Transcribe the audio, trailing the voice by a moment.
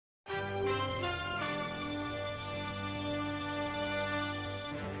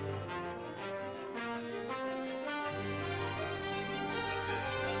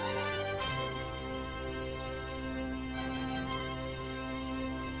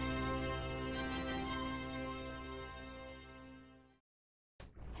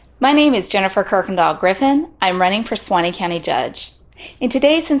My name is Jennifer Kuyrkendall Griffin. I'm running for Suwannee County Judge. In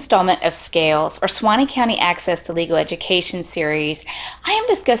today's installment of Scales, or Suwannee County Access to Legal Education series, I am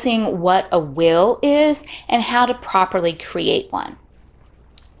discussing what a will is and how to properly create one.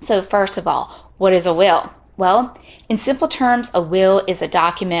 So first of all, what is a will? Well, in simple terms, a will is a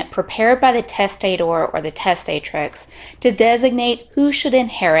document prepared by the testator or the testatrix to designate who should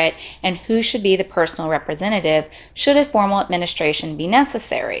inherit and who should be the personal representative should a formal administration be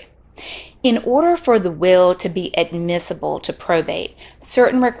necessary. In order for the will to be admissible to probate,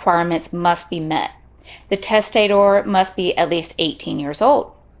 certain requirements must be met. The testator must be at least 18 years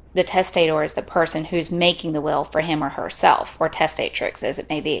old. The testator is the person who's making the will for him or herself, or testatrix as it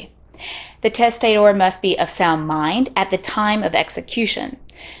may be. The testator must be of sound mind at the time of execution.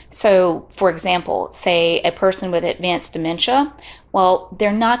 So, for example, say a person with advanced dementia, well,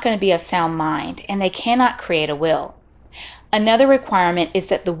 they're not going to be of sound mind and they cannot create a will. Another requirement is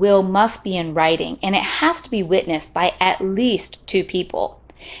that the will must be in writing and it has to be witnessed by at least 2 people.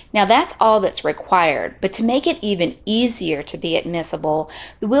 Now that's all that's required, but to make it even easier to be admissible,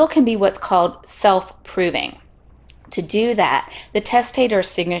 the will can be what's called self-proving. To do that, the testator's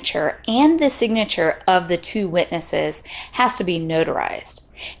signature and the signature of the 2 witnesses has to be notarized.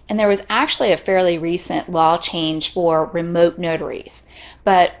 And there was actually a fairly recent law change for remote notaries.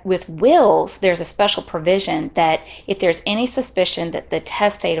 But with wills, there's a special provision that if there's any suspicion that the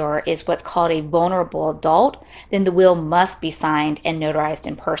testator is what's called a vulnerable adult, then the will must be signed and notarized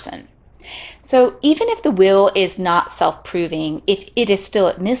in person. So even if the will is not self-proving, if it is still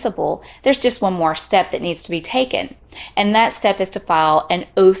admissible, there's just one more step that needs to be taken. And that step is to file an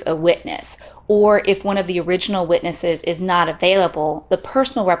oath of witness. Or if one of the original witnesses is not available, the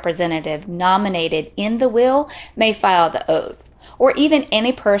personal representative nominated in the will may file the oath. Or even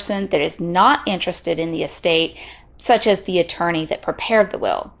any person that is not interested in the estate, such as the attorney that prepared the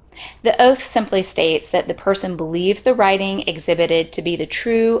will. The oath simply states that the person believes the writing exhibited to be the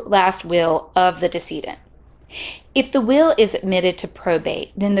true last will of the decedent. If the will is admitted to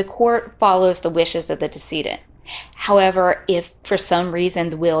probate, then the court follows the wishes of the decedent. However, if for some reason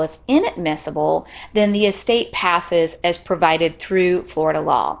the will is inadmissible, then the estate passes as provided through Florida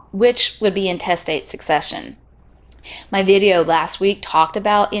law, which would be intestate succession. My video last week talked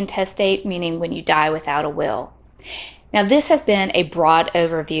about intestate, meaning when you die without a will. Now this has been a broad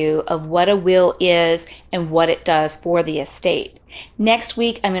overview of what a will is and what it does for the estate. Next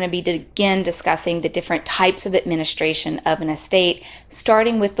week I'm going to be again discussing the different types of administration of an estate,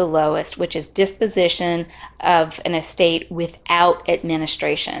 starting with the lowest, which is disposition of an estate without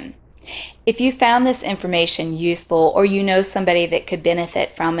administration. If you found this information useful or you know somebody that could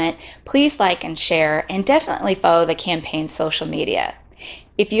benefit from it, please like and share, and definitely follow the campaign's social media.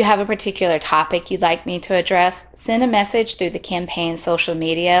 If you have a particular topic you'd like me to address, send a message through the campaign's social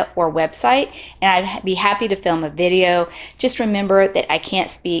media or website, and I'd be happy to film a video. Just remember that I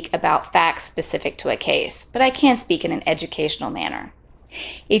can't speak about facts specific to a case, but I can speak in an educational manner.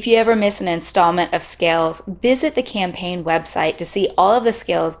 If you ever miss an installment of Scales, visit the campaign website to see all of the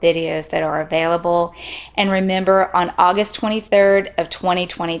Scales videos that are available. And remember, on August 23rd of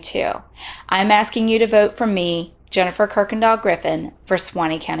 2022, I'm asking you to vote for me, Jennifer Kuyrkendall Griffin, for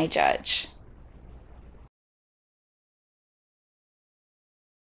Suwannee County Judge.